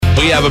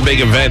We have a big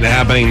event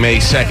happening May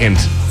 2nd.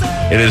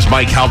 It is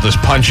Mike Calta's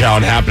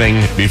Punch-Out happening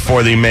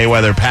before the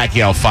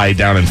Mayweather-Pacquiao fight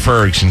down in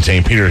Fergus in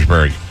St.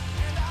 Petersburg.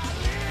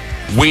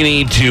 We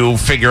need to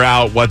figure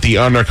out what the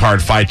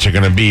undercard fights are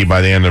going to be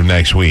by the end of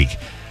next week.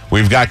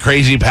 We've got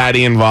Crazy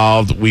Patty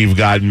involved. We've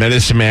got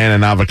Medicine Man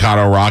and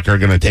Avocado Rocker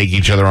going to take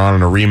each other on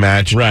in a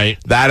rematch. Right.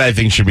 That, I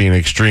think, should be an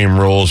Extreme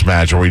Rules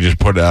match where we just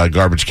put a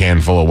garbage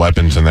can full of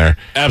weapons in there.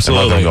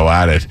 Absolutely. And let them go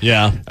at it.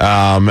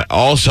 Yeah.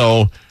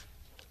 Also,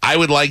 I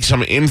would like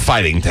some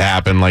infighting to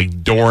happen,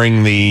 like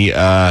during the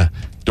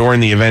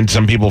event,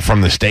 some people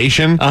from the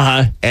station.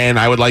 And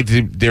I would like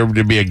there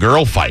to be a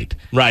girl fight.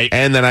 Right.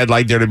 And then I'd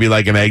like there to be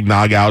like an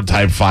eggnog out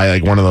type fight,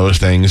 like one of those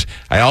things.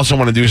 I also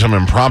want to do some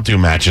impromptu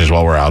matches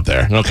while we're out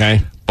there. Okay.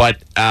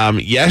 But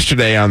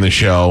yesterday on the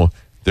show,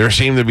 there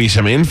seemed to be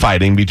some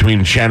infighting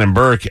between Shannon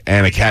Burke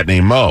and a cat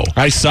named Mo.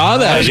 I saw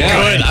that. Good.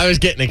 I was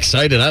getting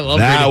excited. I love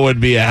that.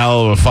 Would be a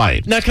hell of a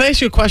fight. Now, can I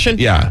ask you a question?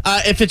 Yeah.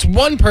 If it's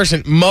one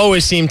person, Mo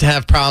has seemed to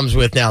have problems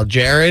with now.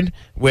 Jared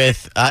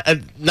with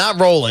not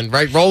Roland,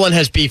 right? Roland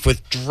has beef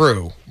with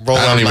Drew.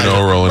 I don't even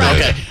know who Roland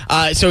is.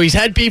 Okay. So he's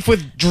had beef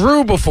with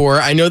Drew before.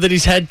 I know that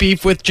he's had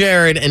beef with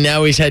Jared, and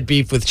now he's had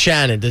beef with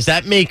Shannon. Does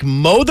that make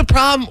Mo the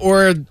problem,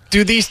 or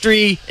do these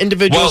three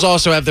individuals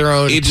also have their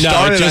own? It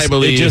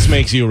just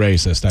makes you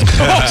racist.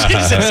 Oh,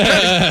 Jesus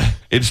Christ.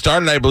 It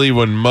started, I believe,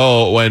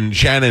 when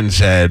Shannon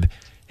said,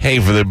 hey,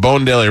 for the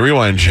Bone Daily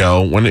Rewind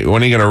show, when are you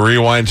going to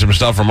rewind some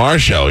stuff from our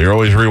show? You're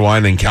always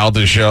rewinding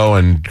Calta's show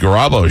and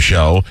Garabo's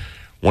show.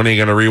 When are you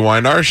going to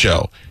rewind our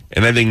show?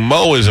 And I think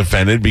Mo is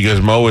offended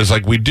because Mo is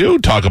like, we do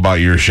talk about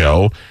your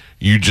show.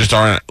 You just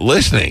aren't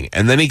listening.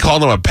 And then he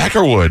called him a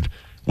peckerwood,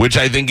 which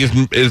I think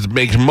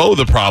makes Mo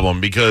the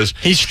problem because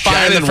he's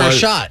fired the first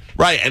shot.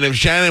 Right. And if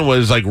Shannon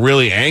was like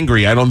really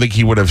angry, I don't think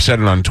he would have said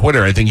it on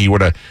Twitter. I think he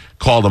would have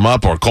called him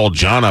up or called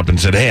John up and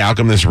said, hey, how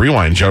come this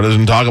rewind show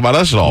doesn't talk about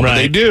us at all? Right. But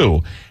they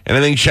do. And I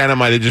think Shannon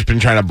might have just been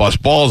trying to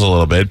bust balls a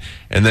little bit.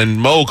 And then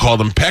Mo called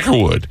him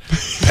Peckerwood.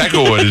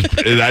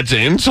 Peckerwood, that's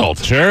an insult.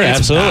 Sure, it's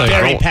absolutely.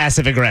 Very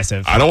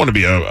passive-aggressive. I don't want to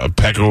be a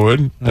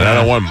Peckerwood. And I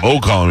don't want Mo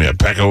calling me a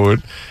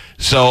Peckerwood.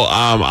 So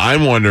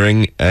I'm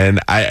wondering,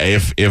 and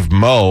if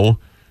Mo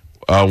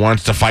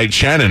wants to fight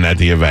Shannon at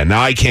the event.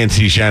 Now, I can't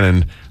see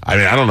Shannon. I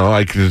mean, I don't know.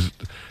 I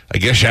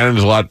guess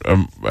Shannon's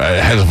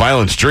has a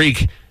violent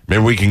streak.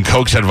 Maybe we can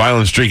coax that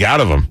violent streak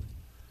out of him.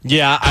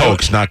 Yeah,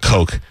 not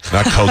coke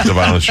the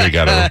violent streak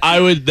out of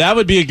him. That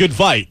would be a good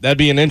fight. That'd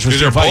be an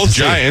interesting fight. They're both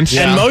giants.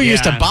 And Mo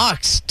used to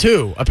box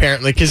too,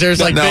 apparently, because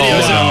there's like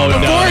videos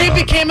before he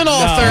became an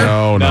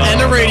author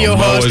and a radio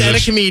host and a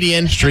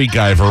comedian. Street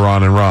guy for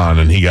Ron and Ron,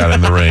 and he got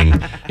in the ring.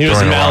 He was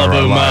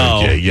Malibu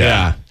Mo.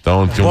 Yeah.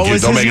 Don't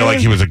make it like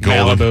he was a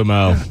golden Malibu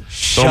Mo.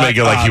 Don't make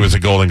it like he was a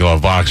Golden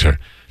Glove boxer.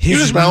 He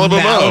was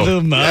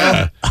Malibu Mo.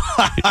 Yeah.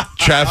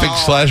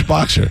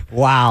 Traffic/boxer.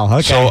 Wow.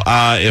 Okay. So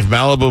if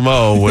Malibu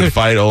Mo would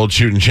fight old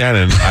Shootin'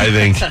 Shannon, I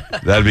think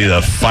that'd be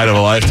the fight of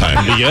a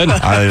lifetime. Be good.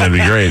 I think that'd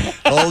be great.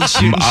 Old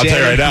Shootin' I'll tell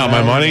you right now,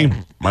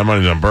 my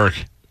money's on Burke.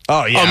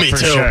 Oh yeah, me for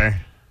too. Sure.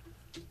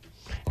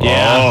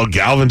 Yeah. Oh,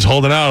 Galvin's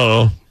holding out a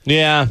little.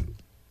 Yeah.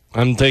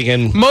 I'm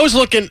thinking Mo's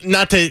looking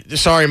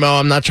sorry, Mo,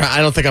 I'm not trying.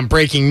 I don't think I'm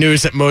breaking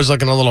news that Mo's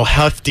looking a little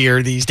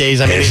heftier these days.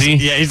 I mean, is he?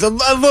 Yeah,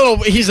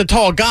 he's a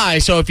tall guy,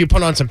 so if you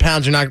put on some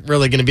pounds, you're not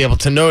really going to be able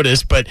to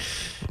notice. But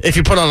if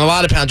you put on a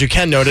lot of pounds, you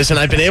can notice, and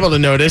I've been able to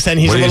notice. And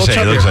he's what a do you little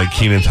say? chubbier. He looks like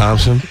Keenan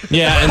Thompson.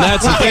 Yeah, and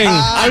that's the thing.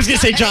 I was going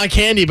to say John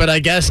Candy, but I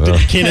guess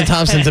Keenan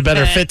Thompson's a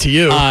better fit to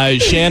you.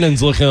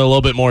 Shannon's looking a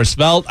little bit more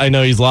svelte. I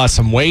know he's lost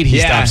some weight.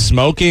 He stopped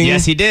smoking.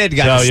 Yes, he did.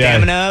 Got the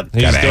stamina up.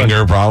 Got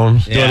anger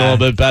problems. Doing a little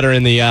bit better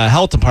in the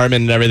health department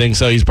and everything.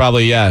 So he's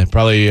probably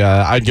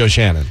I'd go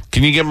Shannon.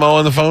 Can you get Mo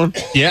on the phone?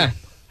 Yeah.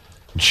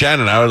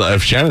 Shannon,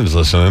 if Shannon's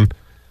listening,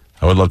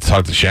 I would love to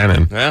talk to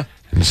Shannon. Yeah.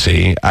 And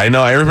see. I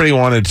know everybody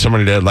wanted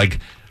somebody to, like,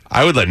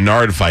 I would let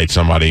Nard fight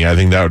somebody. I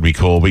think that would be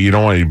cool. But you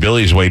don't want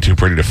Billy's way too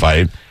pretty to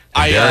fight.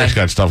 Derek's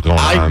got stuff going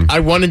on. I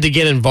wanted to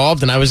get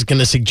involved, and I was going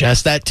to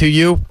suggest that to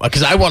you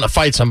because I want to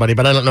fight somebody,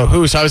 but I don't know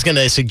who. So I was going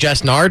to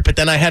suggest Nard, but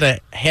then I had a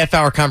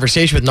half-hour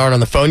conversation with Nard on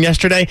the phone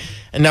yesterday,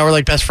 and now we're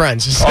like best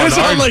friends. So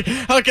I'm like,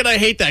 how can I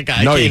hate that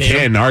guy? No, you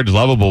can't. Nard's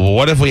lovable. But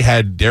what if we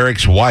had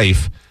Derek's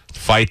wife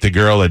fight the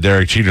girl that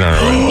Derek cheated on her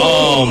with?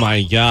 Oh,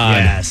 my God.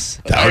 Yes.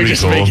 That would be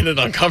just cool. Making it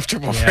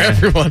uncomfortable for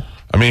everyone.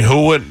 I mean,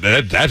 who would?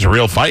 That's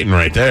real fighting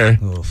right there.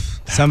 Oof.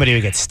 Somebody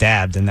would get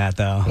stabbed in that,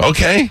 though.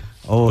 Okay.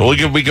 Oh, well,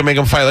 we can make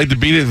them fight like the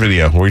Beat It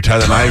video, where we tie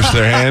the knives to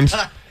their hands,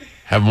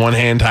 have one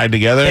hand tied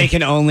together. They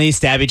can only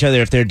stab each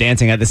other if they're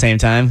dancing at the same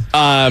time.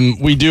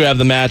 We do have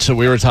the match that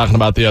we were talking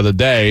about the other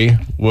day.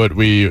 What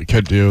we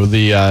could do,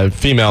 the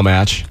female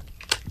match.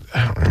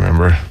 I don't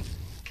remember.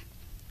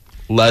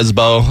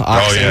 Lesbo.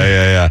 Oxen. Oh,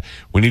 yeah.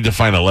 We need to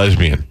find a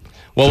lesbian.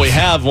 Well, we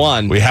have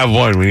one. We have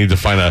one. We need to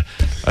find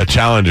a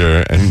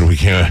challenger, and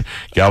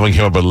Galvin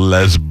came up with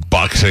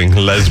lesbo-oxing. We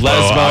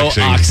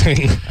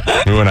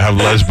want to have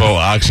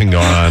lesbo-oxing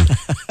going on.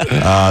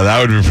 That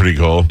would be pretty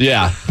cool.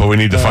 Yeah. But we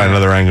need to find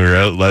another angry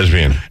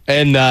lesbian.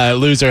 And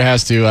loser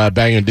has to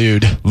bang a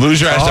dude.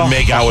 Loser has to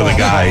make out with a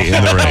guy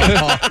in the ring.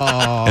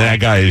 And that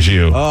guy is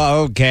you.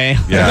 Oh, okay.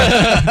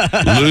 Yeah.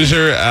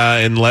 Loser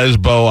in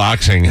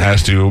lesbo-oxing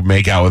has to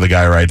make out with a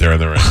guy right there in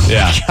the ring.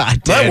 Yeah.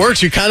 God That damn.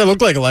 works. You kind of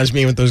look like a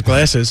lesbian with those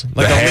glasses.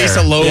 Like The a hair.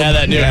 Lisa Loeb. Yeah,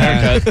 that new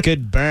haircut.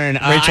 Good burn.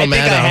 Rachel I think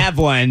Maddow. I have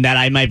one that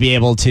I might be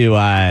able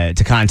to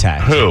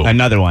contact. Who?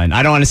 Another one.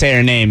 I don't want to say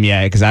her name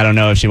yet because I don't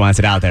know if she wants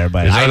it out there.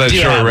 But Is I that do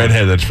short have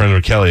redhead that's friends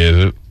with Kelly, is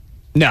it?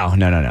 one.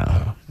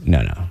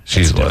 No.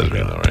 She's That's a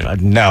lesbian, though, right?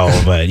 No,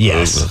 but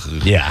yes.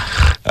 Yeah.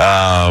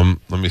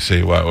 Let me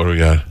see. What do we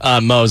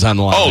got? Mo's on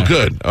the line. Oh,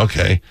 good.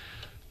 Okay.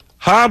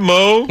 Hi,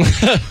 Mo.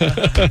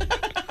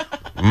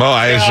 Mo,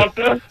 I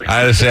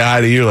had to say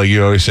hi to you like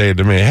you always say it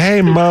to me.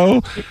 Hey,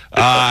 Mo.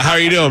 How are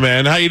you doing,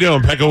 man? How you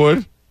doing,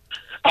 Peckerwood?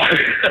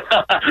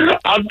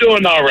 I'm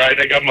doing all right.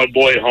 I got my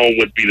boy home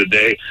with me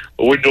today,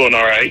 but we're doing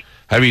all right.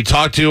 Have you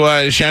talked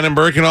to Shannon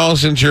Burke at all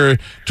since your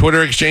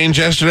Twitter exchange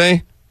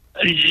yesterday?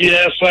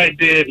 Yes, I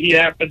did. He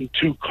happened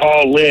to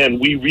call in.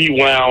 We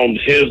rewound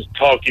his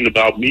talking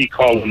about me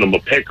calling him a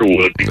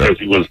peckerwood because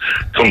he was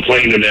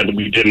complaining that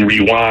we didn't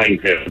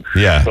rewind him.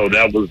 Yeah. So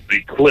that was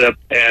the clip,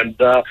 and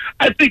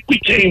I think we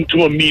came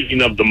to a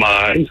meeting of the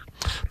minds.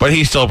 But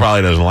he still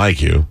probably doesn't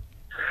like you.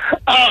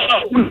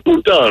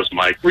 Who does,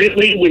 Mike?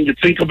 Really, when you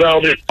think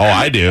about it? Oh,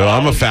 I do.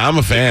 I'm a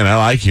fan. I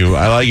like you.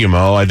 I like you,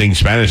 Mo. I think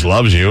Spanish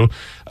loves you.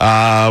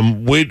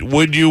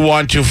 Would you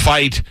want to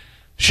fight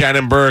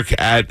Shannon Burke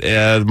at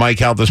Mike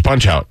Calta's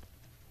Punch-Out?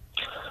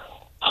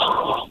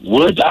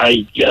 Would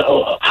I?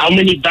 How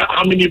many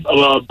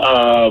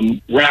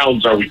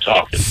rounds are we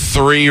talking?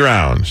 3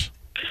 rounds.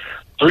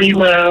 3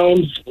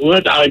 rounds.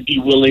 Would I be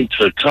willing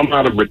to come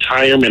out of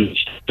retirement and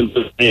do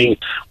the thing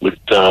with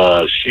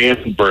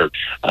Shannon Burke?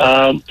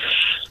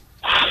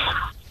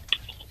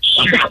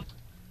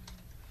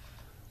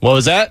 What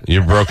was that?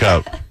 You broke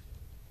up.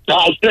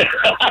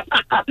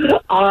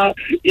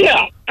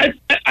 Yeah.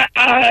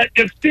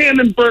 If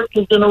Shannon Burke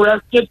is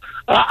interested,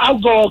 I'll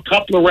go a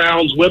couple of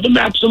rounds with him.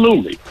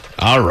 Absolutely.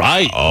 All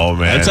right. Oh,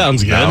 man. That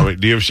sounds good. Now,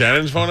 do you have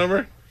Shannon's phone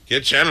number?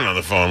 Get Shannon on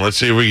the phone. Let's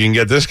see if we can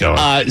get this going.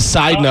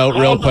 Side note,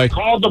 real quick.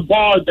 Call the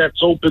bar that's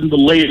open the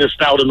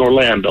latest out in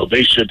Orlando.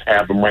 They should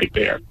have them right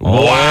there.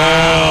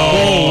 Wow.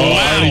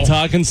 Already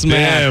talking smack.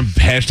 Damn.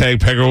 Hashtag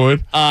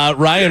Peckerwood.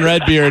 Ryan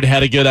Redbeard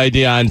had a good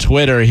idea on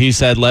Twitter. He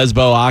said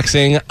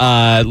lesbo-oxing,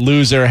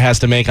 loser has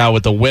to make out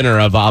with the winner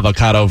of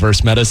Avocado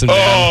versus Medicine Man.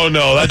 Oh,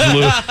 no.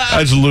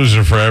 That's a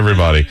loser for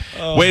everybody.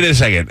 Wait a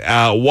second.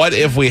 What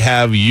if we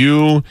have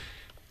you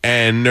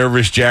and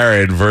Nervous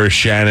Jared versus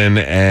Shannon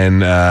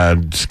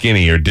and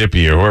Skinny or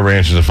Dippy or whoever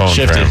answers the phone for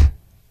Shifty. him?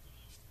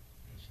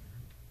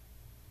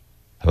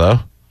 Hello?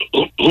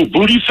 Who,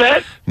 Booty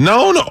Fat?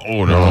 No.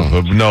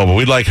 But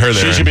we'd like her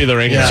there. She should be the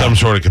ring in guy. some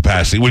sort of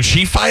capacity. Would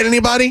she fight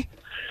anybody?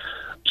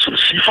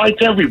 She fights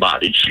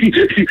everybody.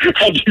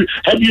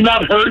 Have you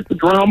not heard the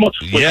drama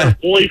with her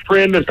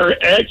boyfriend and her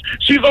ex?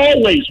 She's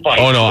always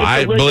fighting. Oh no,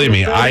 believe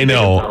me, I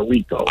know.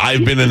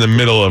 I've been in the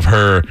middle of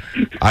her.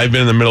 I've been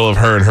in the middle of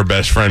her and her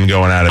best friend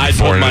going at it I'd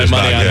before. put my it's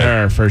money not on good.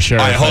 her for sure.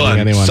 All right, hold on.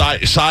 Anyone.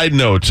 Side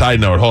note.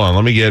 Hold on.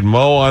 Let me get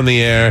Mo on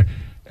the air,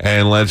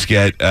 and let's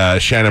get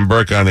Shannon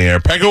Burke on the air.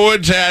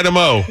 Peckerwood, say hi to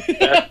Mo.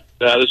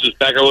 This is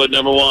Peckerwood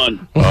number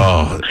 1.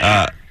 Oh.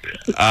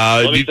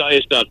 Let me tell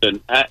you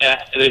something.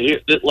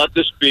 Let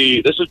this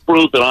be. This is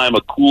proof that I am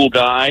a cool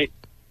guy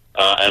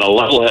and a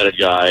level-headed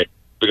guy.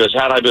 Because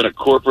had I been a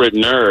corporate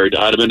nerd,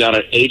 I'd have been down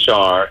at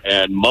HR,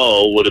 and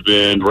Mo would have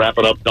been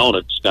wrapping up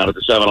donuts down at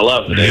the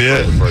 7-Eleven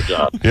for a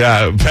job.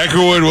 Yeah,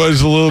 Peckerwood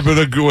was a little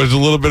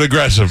bit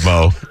aggressive,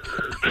 Mo.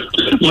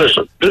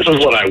 Listen, this is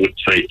what I would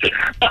say.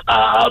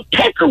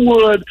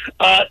 Peckerwood,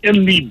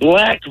 in the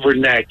black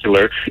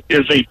vernacular,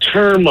 is a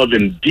term of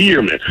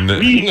endearment.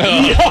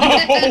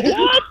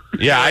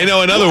 Yeah, I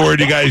know another word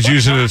you guys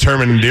use as a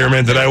term of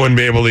endearment that I wouldn't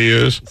be able to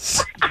use.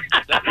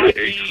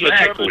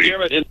 Exactly.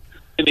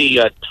 In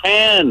the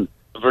tan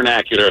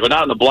vernacular, but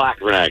not in the black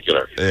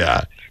vernacular.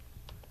 Yeah.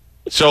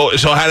 So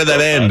how did that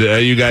end? Are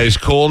you guys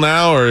cool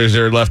now, or is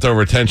there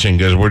leftover tension?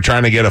 Because we're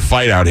trying to get a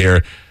fight out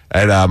here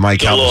at Mike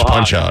Calta's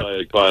Punch-Out.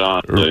 Quite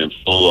honestly, it's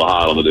a little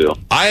hot on the deal.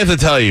 I have to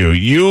tell you,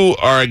 you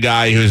are a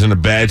guy who's in a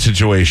bad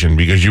situation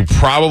because you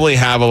probably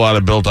have a lot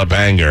of built-up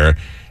anger,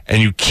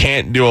 and you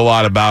can't do a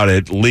lot about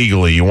it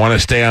legally. You want to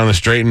stay on the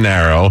straight and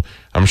narrow.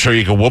 I'm sure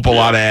you can whoop a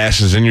lot of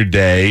asses in your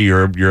day.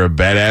 You're a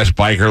badass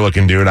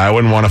biker-looking dude. I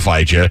wouldn't want to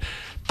fight you.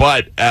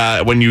 But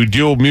when you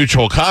do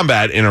mutual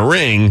combat in a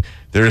ring,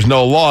 there's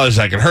no laws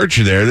that can hurt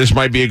you there. This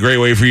might be a great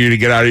way for you to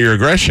get out of your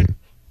aggression.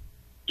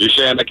 You're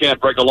saying I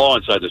can't break a law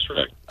inside this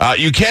ring?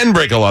 You can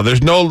break a law.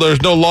 There's no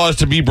laws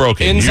to be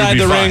broken. Inside You'd be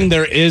the fine. ring,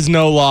 there is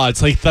no law.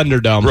 It's like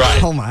Thunderdome.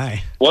 Right. Oh,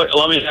 my. Well,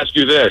 let me ask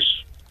you this.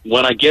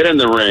 When I get in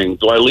the ring,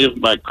 do I leave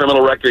my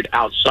criminal record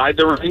outside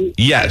the ring?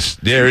 Yes,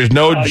 there is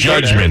no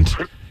judgment.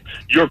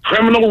 Your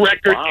criminal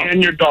record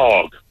and your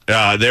dog.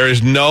 There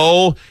is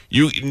no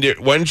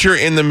once you're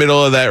in the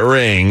middle of that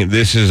ring.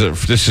 This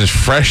is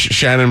fresh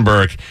Shannon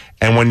Burke,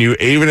 and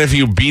even if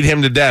you beat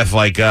him to death,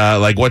 like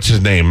what's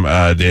his name,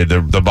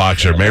 the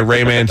boxer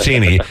Ray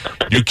Mancini,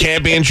 you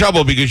can't be in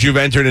trouble because you've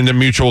entered into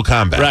mutual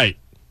combat. Right.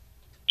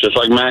 Just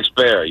like Max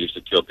Baer used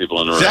to kill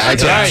people in the ring.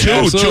 That's right.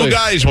 Two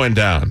guys went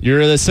down.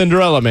 You're the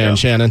Cinderella man,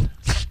 Shannon.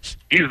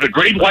 He's the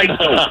great white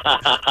hope.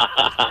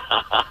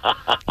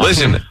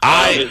 Listen,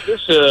 is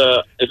this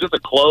a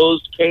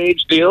closed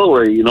cage deal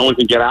where no one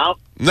can get out?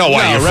 No,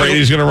 why? You afraid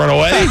he's going to run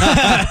away?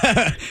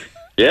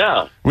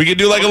 Yeah. We could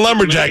do like a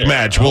lumberjack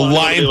match. We'll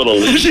line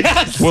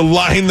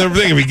the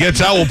thing. If he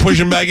gets out, we'll push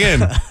him back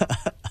in.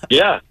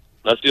 Yeah,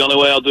 that's the only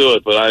way I'll do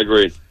it, but I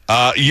agree.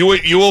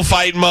 You will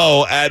fight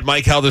Mo at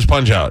Mike Calta's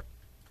Punch-Out.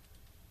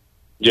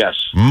 Yes.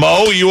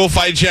 Mo, you will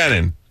fight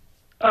Shannon.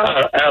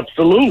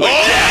 Absolutely.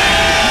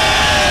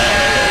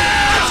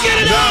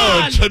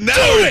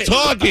 Now we're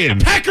talking.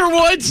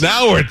 Peckerwoods.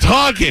 Now we're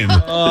talking.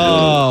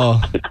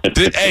 Oh.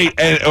 Hey,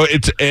 and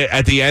it's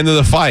at the end of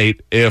the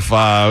fight. If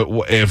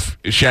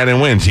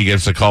Shannon wins, he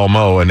gets to call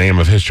Mo a name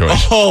of his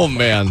choice. Oh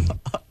man.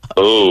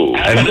 Oh.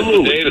 And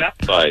Absolutely. the day of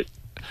the fight.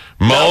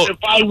 Mo, Now, if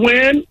I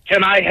win,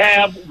 can I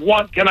have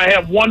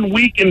 1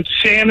 week in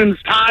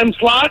Shannon's time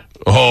slot?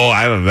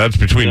 I don't know. That's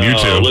between you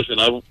two. Listen,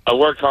 I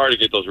worked hard to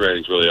get those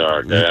ratings really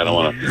hard. Okay? I don't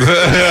want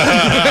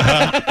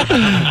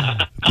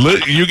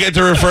to. You get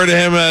to refer to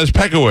him as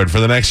Peckerwood for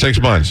the next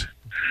 6 months.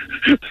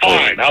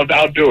 Fine,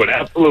 I'll do it.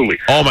 Absolutely.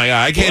 Oh my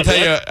God! I can't tell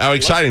you how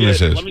exciting this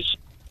is.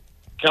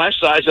 Can I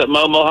size up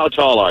Mo? Mo, how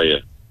tall are you?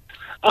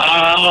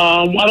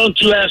 Why don't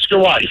you ask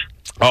your wife?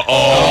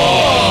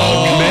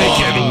 Make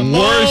it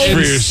worse for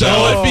yourself.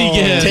 So it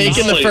begins.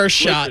 Taking the first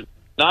shot.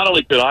 Not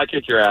only could I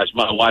kick your ass,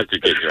 my wife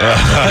could kick your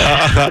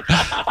ass.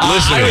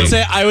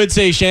 I would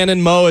say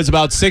Shannon Mo is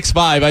about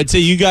 6'5". I'd say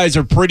you guys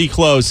are pretty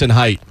close in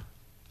height.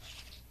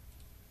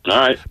 All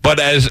right. But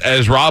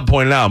as Rob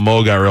pointed out,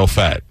 Mo got real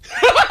fat.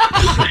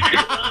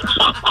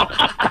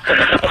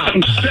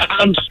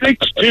 I'm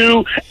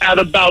 6'2" at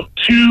about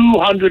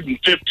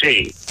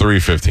 215.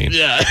 315.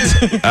 Yeah.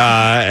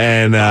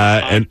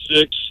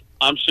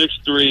 I'm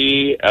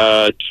 6'3",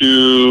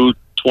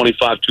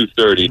 225,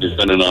 230,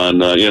 depending on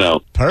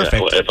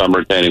Perfect. if I'm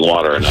retaining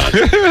water or not.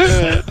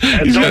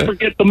 And don't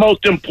forget the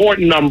most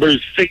important number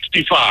is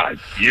 65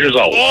 years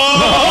old.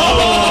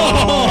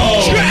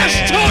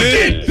 Trash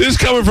talking. This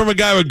coming from a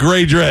guy with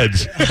gray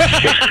dreads.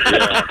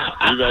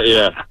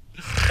 Yeah.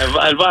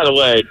 And by the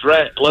way,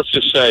 let's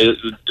just say,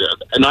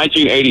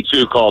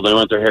 1982 called, they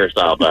went their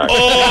hairstyle back.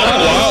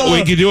 Well,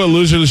 we could do a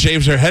loser that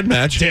shaves her head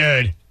match.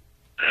 Dude.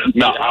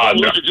 No.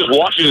 Just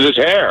washes his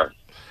hair.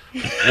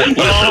 But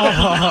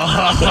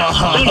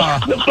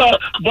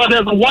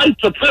as a white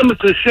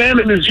supremacist,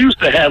 Shannon is used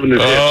to having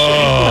his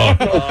hair.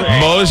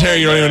 Mo's hair,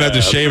 you don't even have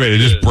to shave it. It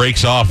just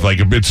breaks off like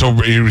a bit. So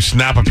you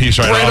snap a piece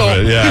right off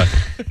it. Yeah.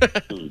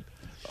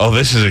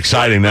 This is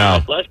exciting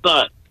now. Let's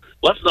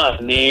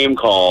not name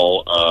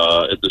call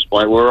at this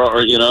point.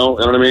 You know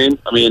what I mean?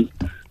 I mean,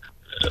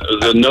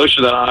 the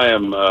notion that I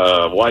am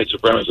white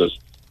supremacist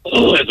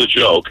is a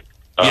joke.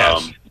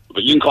 Yes.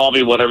 But you can call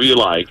me whatever you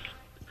like.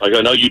 Like, I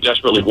know you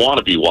desperately want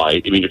to be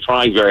white. I mean, you're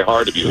trying very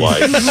hard to be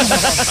white.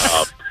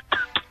 I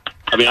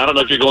mean, I don't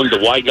know if you're going to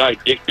white guy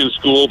diction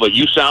school, but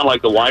you sound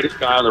like the whitest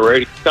guy on the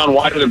radio. You sound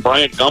whiter than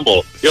Bryant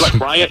Gumbel. You're like a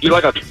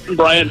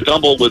Bryant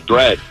Gumbel with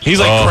dread. He's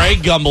like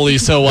Craig Gumbel.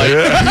 He's so white.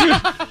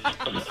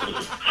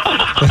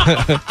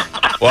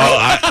 Well,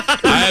 I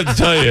have to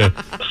tell you,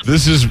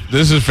 this is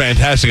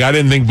fantastic. I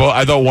didn't think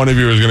I thought one of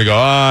you was going to go,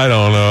 I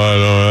don't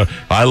know.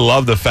 I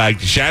love the fact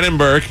Shannon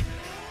Burke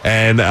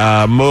and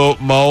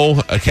Mo,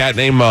 a cat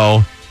named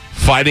Mo,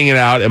 fighting it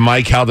out at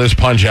Mike Calta's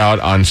Punch-Out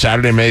on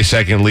Saturday, May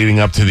 2nd, leading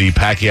up to the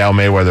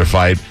Pacquiao-Mayweather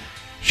fight.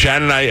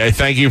 Shannon, I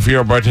thank you for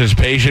your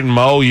participation.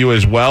 Mo, you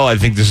as well. I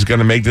think this is going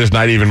to make this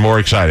night even more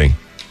exciting.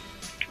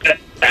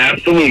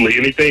 Absolutely.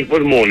 Anything for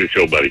the morning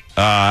show, buddy.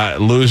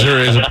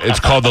 It's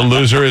called the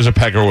Loser is a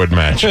Peckerwood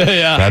match.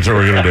 Yeah. That's what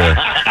we're going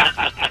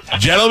to do.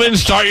 Gentlemen,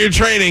 start your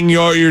training.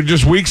 You're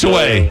just weeks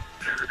away.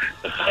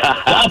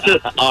 All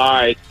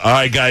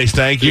right, guys.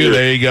 Thank you.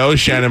 There you go.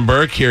 Shannon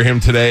Burke. Hear him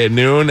today at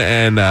noon,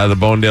 and the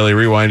Bone Daily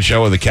Rewind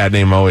show with a cat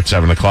named Mo at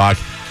 7 o'clock.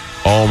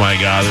 Oh my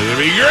God, this is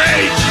gonna be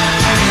great.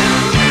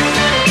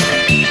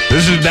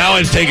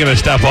 It's taking a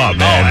step up,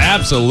 man. Oh,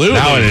 absolutely.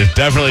 Now it is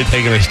definitely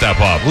taking a step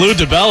up. Lou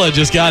DiBella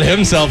just got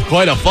himself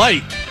quite a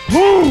fight.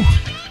 Woo.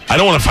 I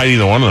don't want to fight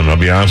either one of them. I'll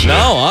be honest with you.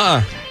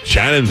 No,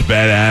 Shannon's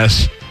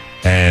badass,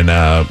 and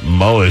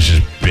Mo is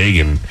just big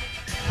and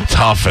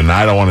tough, and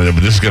I don't want to.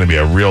 But this is going to be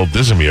a real. Oh,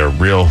 this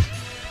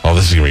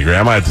is going to be great.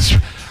 I might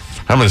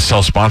I'm going to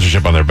sell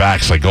sponsorship on their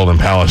backs like Golden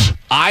Palace.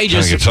 I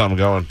Trying to get something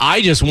going.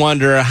 I just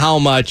wonder how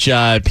much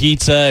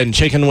pizza and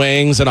chicken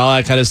wings and all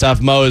that kind of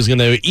stuff Mo is going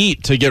to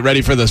eat to get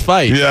ready for this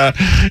fight. Yeah.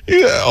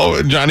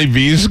 Oh, Johnny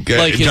B's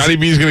going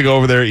to go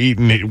over there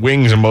eating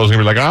wings, and Mo's going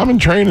to be like, I'm in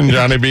training,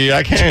 Johnny B.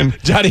 I can.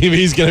 Johnny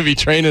B's going to be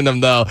training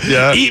him, though.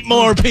 Yeah. Eat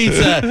more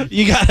pizza.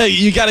 you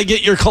gotta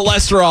get your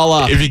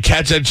cholesterol up. If you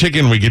catch that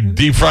chicken, we could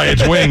deep fry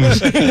its wings.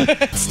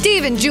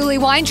 Steve and Julie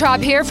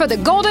Weintraub here for the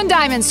Golden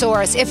Diamond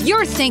Source. If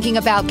you're thinking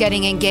about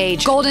getting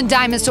engaged, Golden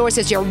Diamond Source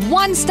is your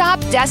one-stop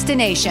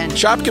destination.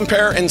 Shop,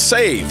 compare, and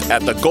save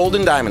at the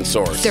Golden Diamond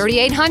Source.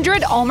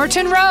 3800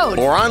 Ulmerton Road.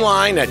 Or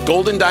online at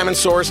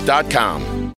goldendiamondsource.com.